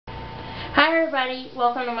Hi everybody,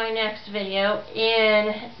 welcome to my next video.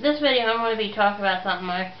 In this video I'm going to be talking about something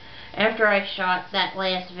after I shot that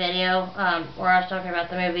last video where I was talking about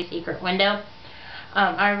the movie Secret Window.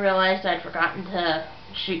 I realized I'd forgotten to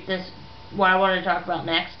shoot this, what I wanted to talk about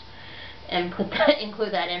next, and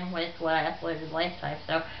include that in with what I uploaded last time,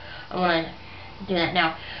 so I want to do that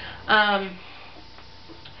now.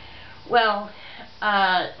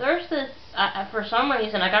 There's this, for some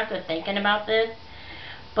reason I got to thinking about this,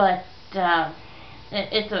 but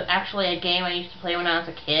it's actually a game I used to play when I was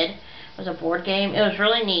a kid. It was a board game. It was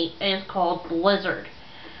really neat. It was called Blizzard.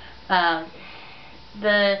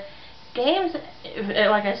 The game's,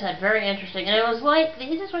 like I said, very interesting. And it was like, the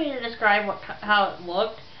easiest way to describe how it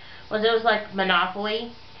looked was it was like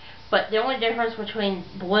Monopoly. But the only difference between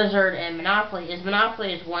Blizzard and Monopoly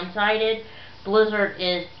is one-sided. Blizzard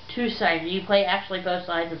is two-sided. You play actually both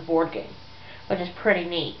sides of the board game, which is pretty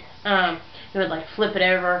neat. You would like flip it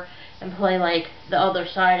over and play like the other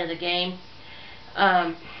side of the game.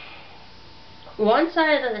 One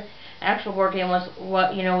side of the actual board game was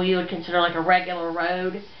what you would consider like a regular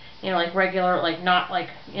road, like regular, like not like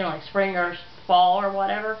like spring or fall or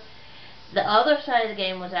whatever. The other side of the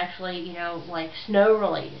game was actually like snow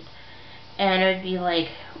related, and it would be like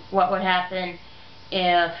what would happen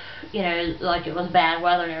if like it was bad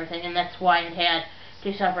weather and everything, and that's why it had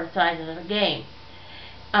two separate sides of the game.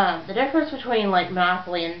 The difference between like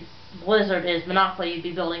Monopoly and Blizzard is Monopoly you'd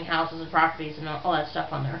be building houses and properties and all that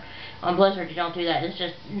stuff on there. On Blizzard you don't do that. It's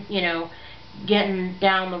just getting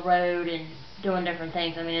down the road and doing different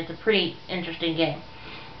things. I mean, it's a pretty interesting game.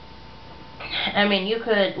 I mean, you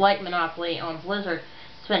could, like Monopoly on Blizzard,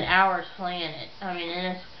 spend hours playing it. I mean,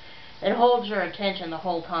 and it holds your attention the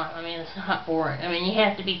whole time. I mean, it's not boring. I mean, you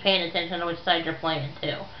have to be paying attention to which side you're playing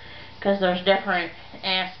too, because there's different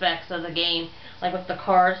aspects of the game, like with the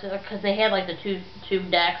cards, because they had like the two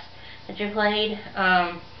decks that you played,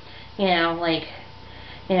 like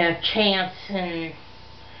chance and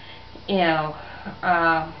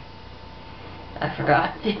I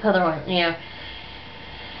forgot the other one,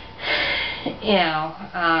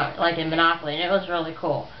 like in Monopoly, and it was really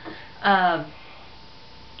cool. And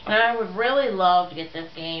I would really love to get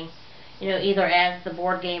this game, either as the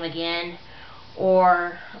board game again,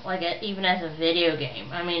 or like even as a video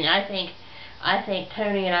game. I mean, I think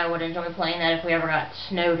Tony and I would enjoy playing that if we ever got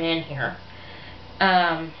snowed in here.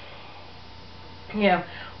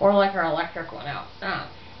 Or like our electric one out.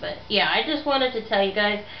 But yeah, I just wanted to tell you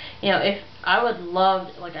guys, if I would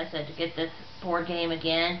love, like I said, to get this board game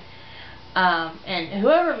again. And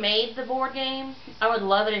whoever made the board game, I would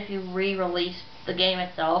love it if you re-released the game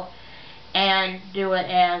itself and do it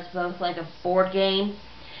as both like a board game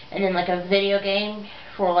and then like a video game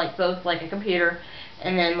for like both like a computer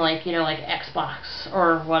and then like like Xbox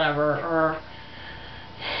or whatever, or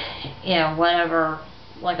whatever,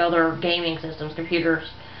 like other gaming systems, computers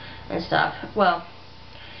and stuff. Well,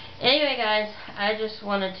 anyway guys, I just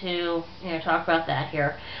wanted to talk about that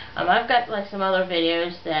here. I've got like some other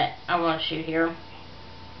videos that I want to shoot here,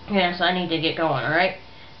 so I need to get going. Alright,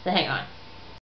 so hang on.